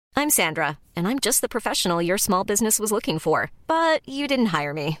I'm Sandra, and I'm just the professional your small business was looking for. But you didn't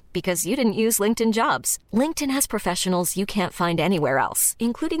hire me because you didn't use LinkedIn Jobs. LinkedIn has professionals you can't find anywhere else,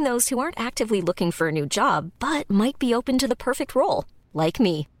 including those who aren't actively looking for a new job, but might be open to the perfect role, like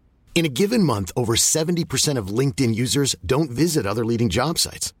me. In a given month, over 70% of LinkedIn users don't visit other leading job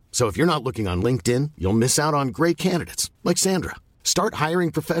sites. So if you're not looking on LinkedIn, you'll miss out on great candidates like Sandra. Start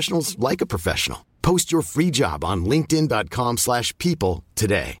hiring professionals like a professional. Post your free job on linkedin.com/people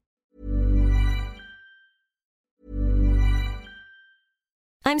today.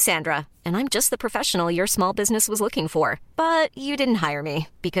 I'm Sandra, and I'm just the professional your small business was looking for. But you didn't hire me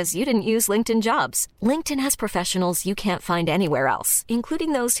because you didn't use LinkedIn Jobs. LinkedIn has professionals you can't find anywhere else,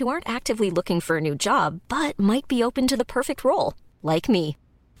 including those who aren't actively looking for a new job, but might be open to the perfect role, like me.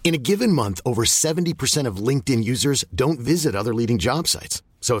 In a given month, over 70% of LinkedIn users don't visit other leading job sites.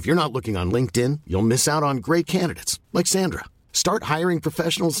 So if you're not looking on LinkedIn, you'll miss out on great candidates like Sandra. Start hiring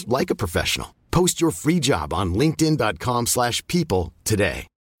professionals like a professional. Post your free job on linkedin.com/people today.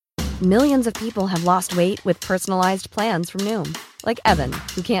 Millions of people have lost weight with personalized plans from Noom. Like Evan,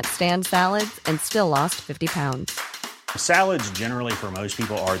 who can't stand salads and still lost 50 pounds. Salads generally for most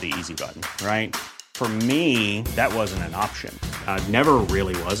people are the easy button, right? For me, that wasn't an option. I never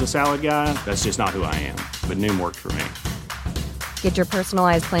really was a salad guy. That's just not who I am. But Noom worked for me. Get your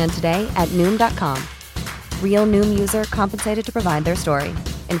personalized plan today at Noom.com. Real Noom user compensated to provide their story.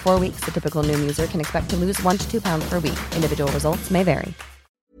 In 4 weeks, the typical Noom user can expect to lose 1 to 2 pounds per week. Individual results may vary.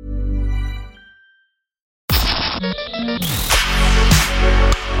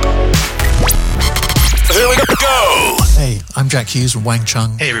 Here we go. Hey, I'm Jack Hughes from Wang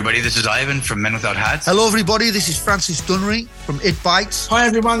Chung. Hey everybody, this is Ivan from Men Without Hats. Hello everybody, this is Francis Dunnery from It Bites. Hi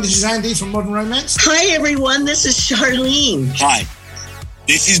everyone, this is Andy from Modern Romance. Hi everyone, this is Charlene. Hi,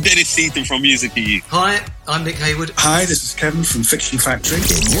 this is Dennis Seaton from Music EU. Hi, I'm Nick Hayward. Hi, this is Kevin from Fiction Factory.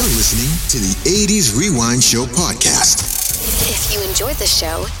 And you're listening to the 80s Rewind Show podcast. If you enjoyed the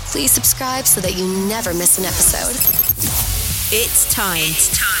show, please subscribe so that you never miss an episode. It's time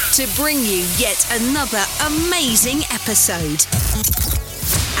to bring you yet another amazing episode.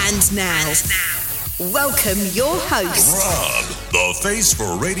 And now, welcome your host, Rob, the face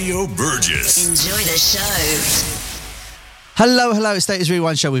for Radio Burgess. Enjoy the show. Hello, it's the 80s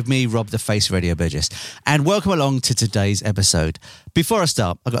Rewind Show with me, Rob, the face Radio Burgess. And welcome along to today's episode. Before I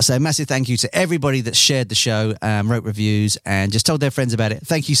start, I've got to say a massive thank you to everybody that shared the show, wrote reviews, and just told their friends about it.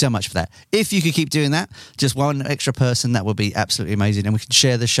 Thank you so much for that. If you could keep doing that, just one extra person, that would be absolutely amazing. And we can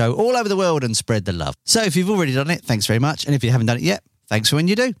share the show all over the world and spread the love. So if you've already done it, thanks very much. And if you haven't done it yet, thanks for when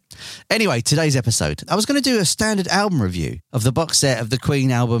you do. Anyway, today's episode, I was going to do a standard album review of the box set of the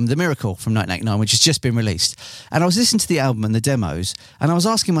Queen album, The Miracle, from 1989, which has just been released. And I was listening to the album and the demos, and I was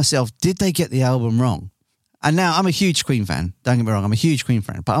asking myself, did they get the album wrong? And now, I'm a huge Queen fan. Don't get me wrong, I'm a huge Queen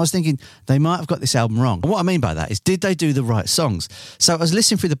fan. But I was thinking, they might have got this album wrong. And what I mean by that is, did they do the right songs? So I was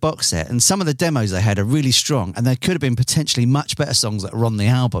listening through the box set, and some of the demos they had are really strong, and there could have been potentially much better songs that are on the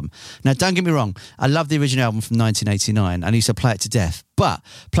album. Now, don't get me wrong, I love the original album from 1989, and I used to play it to death. But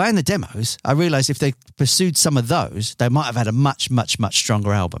playing the demos, I realised if they pursued some of those, they might have had a much, much, much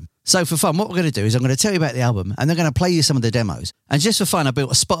stronger album. So for fun, what we're going to do is I'm going to tell you about the album, and they're going to play you some of the demos. And just for fun, I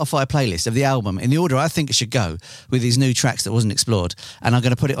built a Spotify playlist of the album in the order I think it should go with these new tracks that wasn't explored. And I'm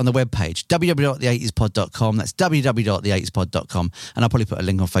going to put it on the webpage, www.the80spod.com. That's www.the80spod.com. And I'll probably put a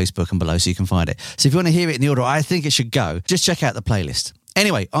link on Facebook and below so you can find it. So if you want to hear it in the order I think it should go, just check out the playlist.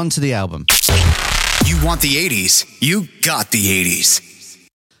 Anyway, on to the album. You want the 80s? You got the 80s.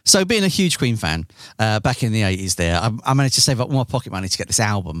 So being a huge Queen fan, back in the 80s there, I managed to save up all my pocket money to get this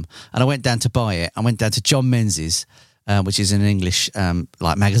album. And I went down to buy it. I went down to John Menzies, which is an English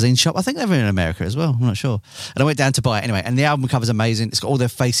magazine shop. I think they're in America as well. I'm not sure. And I went down to buy it anyway. And the album cover's amazing. It's got all their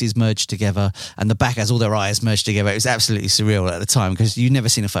faces merged together, and the back has all their eyes merged together. It was absolutely surreal at the time because you'd never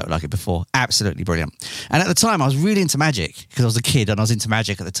seen a photo like it before. Absolutely brilliant. And at the time, I was really into magic because I was a kid and I was into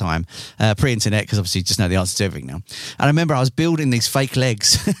magic at the time, pre-internet, because obviously you just know the answer to everything now. And I remember I was building these fake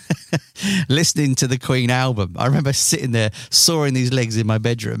legs, listening to the Queen album. I remember sitting there sawing these legs in my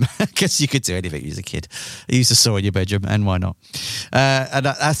bedroom because you could do anything as a kid. You used to saw in your bedroom. And why not? And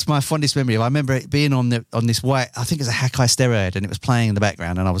that's my fondest memory. I remember it being on this white, I think it's a Hakai stereo head, and it was playing in the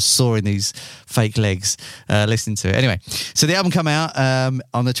background, and I was sawing these fake legs listening to it. Anyway, so the album came out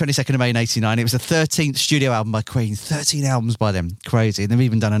on the 22nd of May in 1989. It was the 13th studio album by Queen. 13 albums by them. Crazy. And they've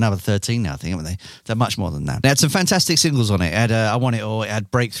even done another 13 now, I think, haven't they? They're much more than that. It had some fantastic singles on it. It had I Want It All, it had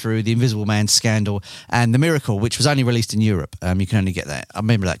Breakthrough, The Invisible Man, Scandal, and The Miracle, which was only released in Europe. You can only get that. I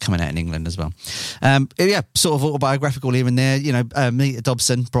remember that coming out in England as well. Sort of autobiographical biographical here and there. You know, Nita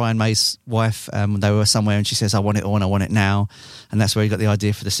Dobson, Brian May's wife, they were somewhere and she says, I want it all and I want it now. And that's where he got the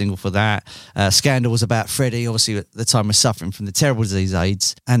idea for the single for that. Scandal was about Freddie, obviously at the time was suffering from the terrible disease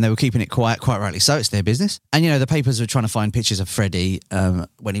AIDS, and they were keeping it quiet, quite rightly so, it's their business. And, you know, the papers were trying to find pictures of Freddie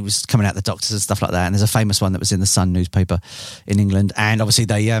when he was coming out the doctors and stuff like that. And there's a famous one that was in the Sun newspaper in England. And obviously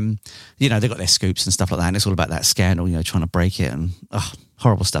they, you know, they got their scoops and stuff like that. And it's all about that scandal, you know, trying to break it and,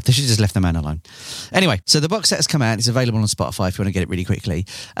 horrible stuff. They should have just left the man alone. Anyway, so the box set has come out. It's available on Spotify if you want to get it really quickly.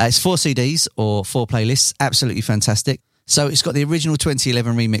 It's 4 CDs or 4 playlists. Absolutely fantastic. So it's got the original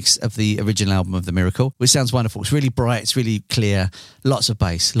 2011 remix of the original album of The Miracle, which sounds wonderful. It's really bright. It's really clear. Lots of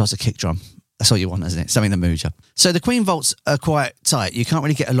bass, lots of kick drum. That's all you want, isn't it? Something that moves you. So the Queen vaults are quite tight. You can't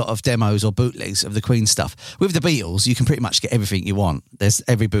really get a lot of demos or bootlegs of the Queen stuff. With the Beatles, you can pretty much get everything you want. There's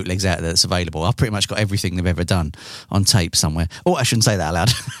every bootleg's out there that's available. I've pretty much got everything they've ever done on tape somewhere. Oh, I shouldn't say that aloud.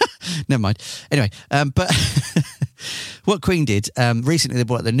 Never mind. Anyway, but what Queen did, recently they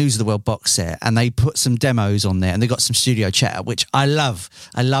bought the News of the World box set and they put some demos on there and they got some studio chatter, which I love.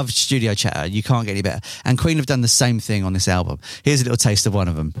 I love studio chatter. You can't get any better. And Queen have done the same thing on this album. Here's a little taste of one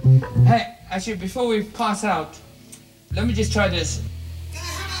of them. Hey, actually, before we pass out, let me just try this.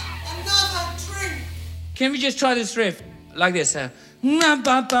 Another drink. Can we just try this riff? Like this,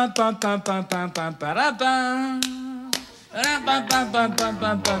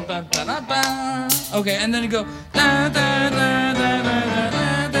 Okay, and then you go.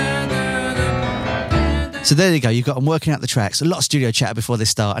 So there you go. You've got them working out the tracks, a lot of studio chatter before they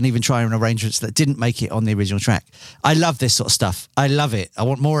start, and even trying arrangements that didn't make it on the original track. I love this sort of stuff. I love it. I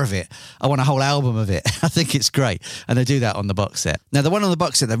want more of it. I want a whole album of it. I think it's great. And they do that on the box set. Now, the one on the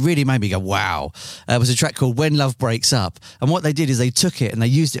box set that really made me go, wow, was a track called When Love Breaks Up. And what they did is they took it and they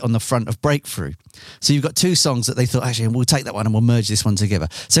used it on the front of Breakthrough. So you've got 2 songs that they thought, actually, we'll take that one and we'll merge this one together.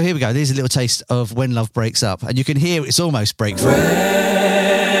 So here we go. There's a little taste of When Love Breaks Up. And you can hear it's almost Breakthrough.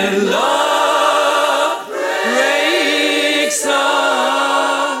 When love breaks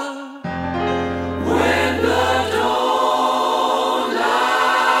up, when the dawnlight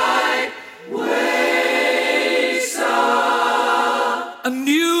wakes up, a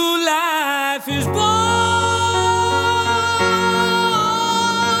new life is born.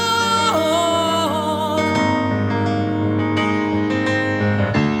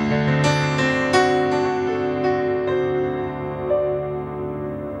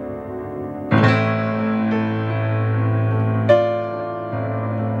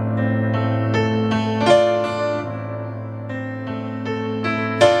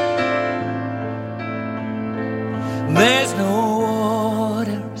 There's no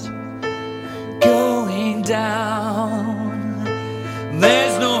waters going down.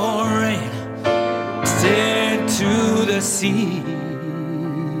 There's no rain sent to the sea.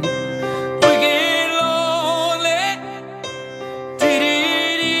 We get lonely.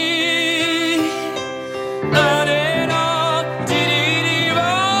 Dee-dee-dee. Da-dee-da. Dee-dee-dee.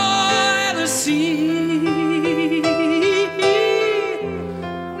 By the sea.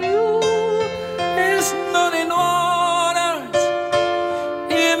 There's nothing waters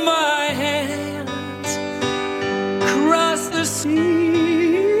in my hands. Cross the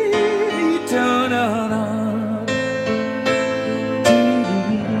sea. Da-da-da.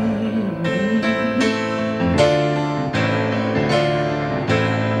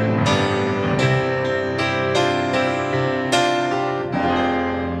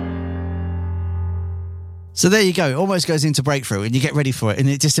 So there you go. It almost goes into Breakthrough and you get ready for it and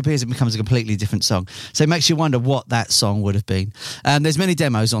it disappears and becomes a completely different song. So it makes you wonder what that song would have been. There's many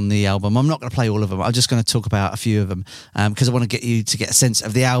demos on the album. I'm not going to play all of them. I'm just going to talk about a few of them because I want to get you to get a sense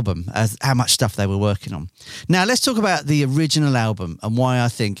of the album, how much stuff they were working on. Now, let's talk about the original album and why I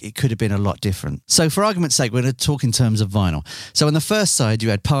think it could have been a lot different. So for argument's sake, we're going to talk in terms of vinyl. So on the first side, you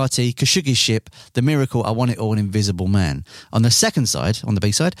had Party, Khashoggi Ship, The Miracle, I Want It All, and Invisible Man. On the second side, on the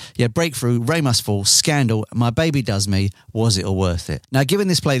B side, you had Breakthrough, Rain Must Fall, Scandal, My Baby Does Me, Was It All Worth It? Now, given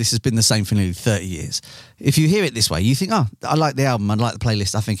this playlist has been the same for nearly 30 years, if you hear it this way, you think, oh, I like the album, I like the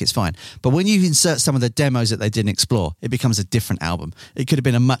playlist, I think it's fine. But when you insert some of the demos that they didn't explore, it becomes a different album. It could have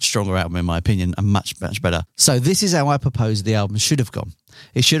been a much stronger album, in my opinion, and much, much better. So this is how I propose the album should have gone.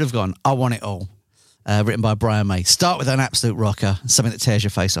 It should have gone, I Want It All. Written by Brian May. Start with an absolute rocker, something that tears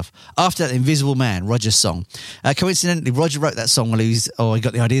your face off. After that, Invisible Man, Roger's song. Coincidentally, Roger wrote that song he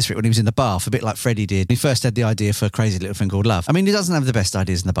got the ideas for it when he was in the bath, a bit like Freddie did. He first had the idea for a crazy little thing called Love. I mean, he doesn't have the best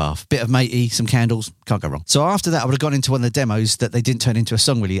ideas in the bath. Bit of matey, some candles, can't go wrong. So after that, I would have gone into one of the demos that they didn't turn into a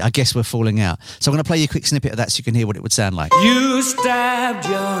song really. I guess we're falling out. So I'm going to play you a quick snippet of that so you can hear what it would sound like. You stabbed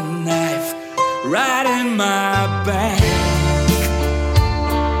your knife right in my back.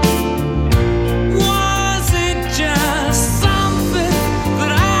 Was it just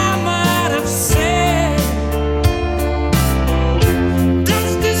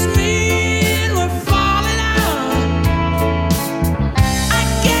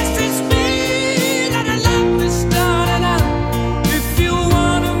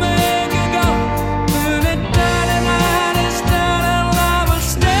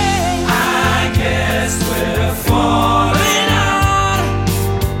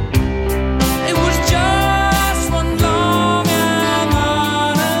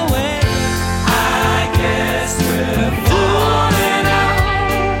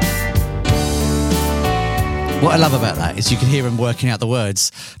What I love about that is you can hear him working out the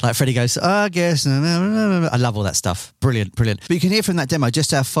words. Like Freddie goes, I guess. I love all that stuff. Brilliant, brilliant. But you can hear from that demo just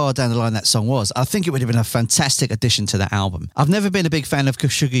how far down the line that song was. I think it would have been a fantastic addition to that album. I've never been a big fan of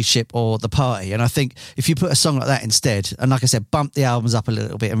Khashoggi Ship or The Party, and I think if you put a song like that instead, and like I said, bump the albums up a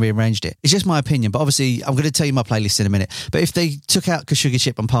little bit and rearranged it, it's just my opinion. But obviously, I'm going to tell you my playlist in a minute. But if they took out Khashoggi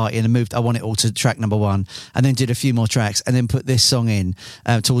Ship and Party and moved I Want It All to track number 1, and then did a few more tracks, and then put this song in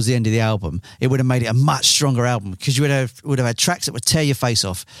towards the end of the album, it would have made it a much stronger album, because you would have had tracks that would tear your face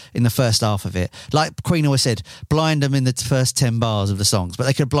off in the first half of it. Like Queen always said, blind them in the first 10 bars of the songs, but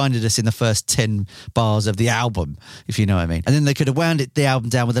they could have blinded us in the first 10 bars of the album, if you know what I mean. And then they could have wound the album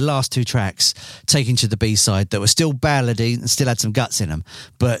down with the last 2 tracks taking to the B-side that were still ballady and still had some guts in them,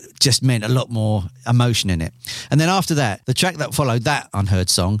 but just meant a lot more emotion in it. And then after that, the track that followed that unheard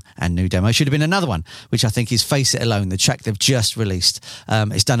song and new demo should have been another one, which I think is Face It Alone, the track they've just released.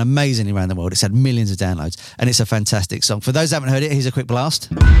 It's done amazingly around the world. It's had millions of downloads, and it's a fantastic song. For those who haven't heard it, here's a quick blast.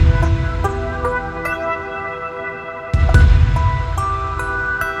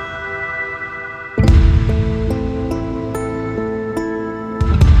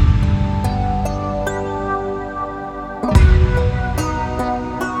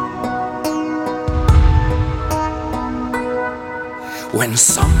 When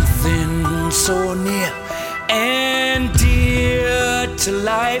something so near and dear to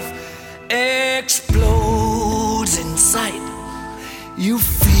life explodes in sight, you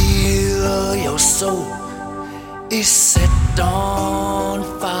feel your soul is set on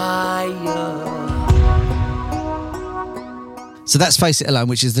fire. So that's Face It Alone,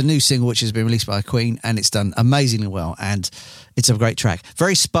 which is the new single which has been released by Queen, and it's done amazingly well, and it's a great track.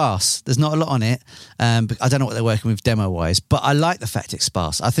 Very sparse. There's not a lot on it. But I don't know what they're working with demo-wise, but I like the fact it's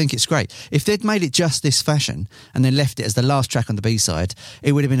sparse. I think it's great. If they'd made it just this fashion and then left it as the last track on the B-side,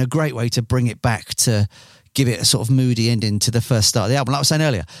 it would have been a great way to bring it back to give it a sort of moody ending to the first start of the album. Like I was saying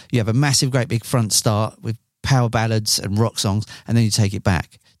earlier, you have a massive, great big front start with power ballads and rock songs, and then you take it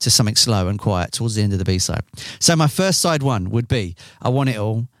back to something slow and quiet towards the end of the B-side. So my first side one would be I Want It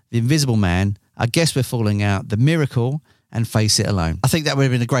All, The Invisible Man, I Guess We're Falling Out, The Miracle, and Face It Alone. I think that would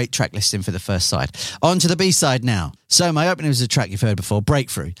have been a great track listing for the first side. On to the B-side now. So my opening was a track you've heard before,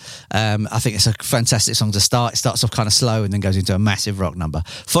 Breakthrough. I think it's a fantastic song to start. It starts off kind of slow and then goes into a massive rock number.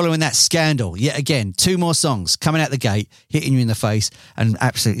 Following that, Scandal. Yet again, 2 more songs coming out the gate, hitting you in the face and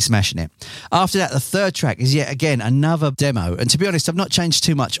absolutely smashing it. After that, the third track is yet again another demo. And to be honest, I've not changed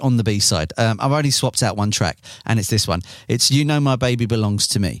too much on the B-side. I've only swapped out one track, and it's this one. It's You Know My Baby Belongs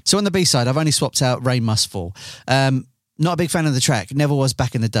to Me. So on the B-side, I've only swapped out Rain Must Fall. Not a big fan of the track. Never was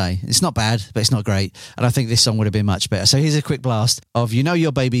back in the day. It's not bad, but it's not great. And I think this song would have been much better. So here's a quick blast of You Know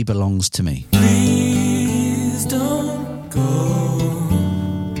Your Baby Belongs to Me. Please don't go.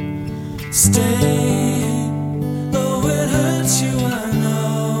 Stay. Though it hurts you, I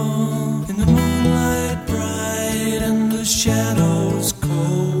know. In the moonlight bright and the shadows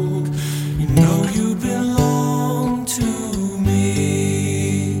cold, you know you belong to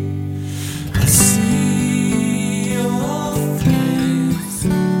me. I see your face.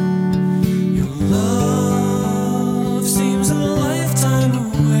 Your love seems a lifetime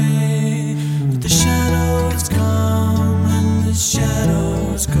away, but the shadows come and the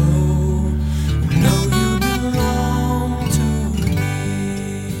shadows go.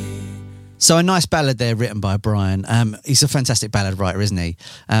 So a nice ballad there written by Brian. He's a fantastic ballad writer, isn't he?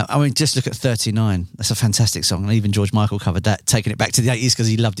 I mean, just look at 39. That's a fantastic song. And even George Michael covered that, taking it back to the 80s because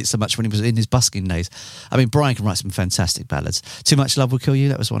he loved it so much when he was in his busking days. I mean, Brian can write some fantastic ballads. Too Much Love Will Kill You,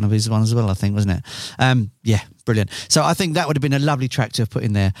 that was one of his ones as well, I think, wasn't it? Yeah, brilliant. So I think that would have been a lovely track to have put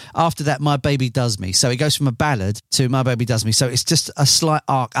in there. After that, My Baby Does Me. So it goes from a ballad to My Baby Does Me. So it's just a slight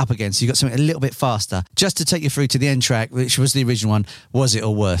arc up again. So you've got something a little bit faster just to take you through to the end track, which was the original one. Was it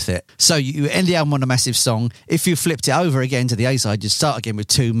all worth it? So you end the album on a massive song. If you flipped it over again to the A-side, you'd start again with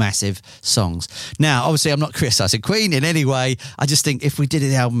 2 massive songs. Now, obviously, I'm not criticising Queen in any way. I just think if we did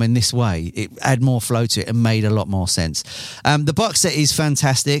the album in this way, it had more flow to it and made a lot more sense. The box set is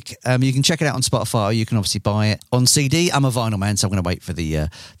fantastic. You can check it out on Spotify, or you can obviously buy it on CD. I'm a vinyl man, so I'm going to wait for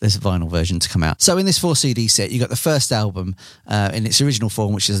this vinyl version to come out. So in this 4 CD set, you got the first album in its original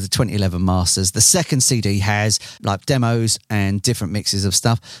form, which is the 2011 Masters. The second CD has like demos and different mixes of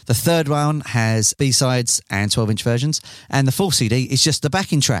stuff. The third one has B-sides and 12-inch versions. And the 4th CD is just the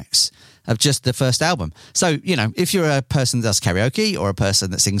backing tracks of just the first album. So, you know, if you're a person that does karaoke or a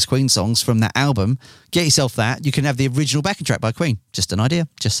person that sings Queen songs from that album, get yourself that. You can have the original backing track by Queen. Just an idea,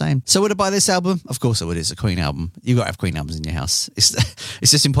 just saying. So would I buy this album? Of course I would. It's a Queen album. You've got to have Queen albums in your house. It's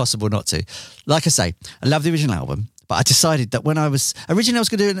just impossible not to. Like I say, I love the original album, But I decided that when I was going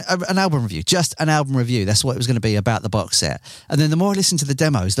to do an album review, just an album review. That's what it was going to be about the box set. And then the more I listened to the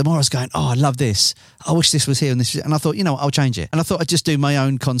demos, the more I was going, oh, I love this. I wish this was here and this. And I thought, you know what, I'll change it. And I thought I'd just do my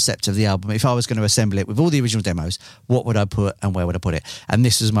own concept of the album. If I was going to assemble it with all the original demos, what would I put and where would I put it? And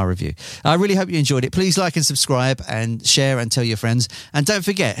this was my review. I really hope you enjoyed it. Please like and subscribe and share and tell your friends. And don't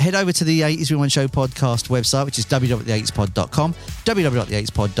forget, head over to the 80s Rewind Show podcast website, which is www.the80spod.com,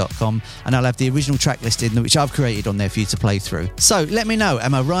 www.the80spod.com, and I'll have the original track listed, which I've created on there for you to play through. So let me know,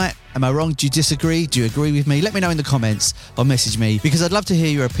 am I right? Am I wrong? Do you disagree? Do you agree with me? Let me know in the comments or message me, because I'd love to hear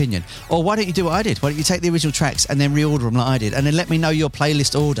your opinion. Or why don't you do what I did? Why don't you take the original tracks and then reorder them like I did, and then let me know your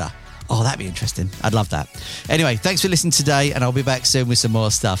playlist order? Oh, that'd be interesting. I'd love that. Anyway, thanks for listening today, and I'll be back soon with some more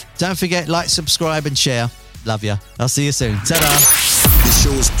stuff. Don't forget, like, subscribe and share. Love you. I'll see you soon. Ta-da! This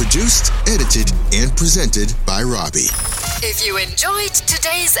show is produced, edited, and presented by Robbie. If you enjoyed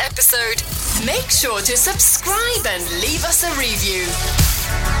today's episode, make sure to subscribe and leave us a review.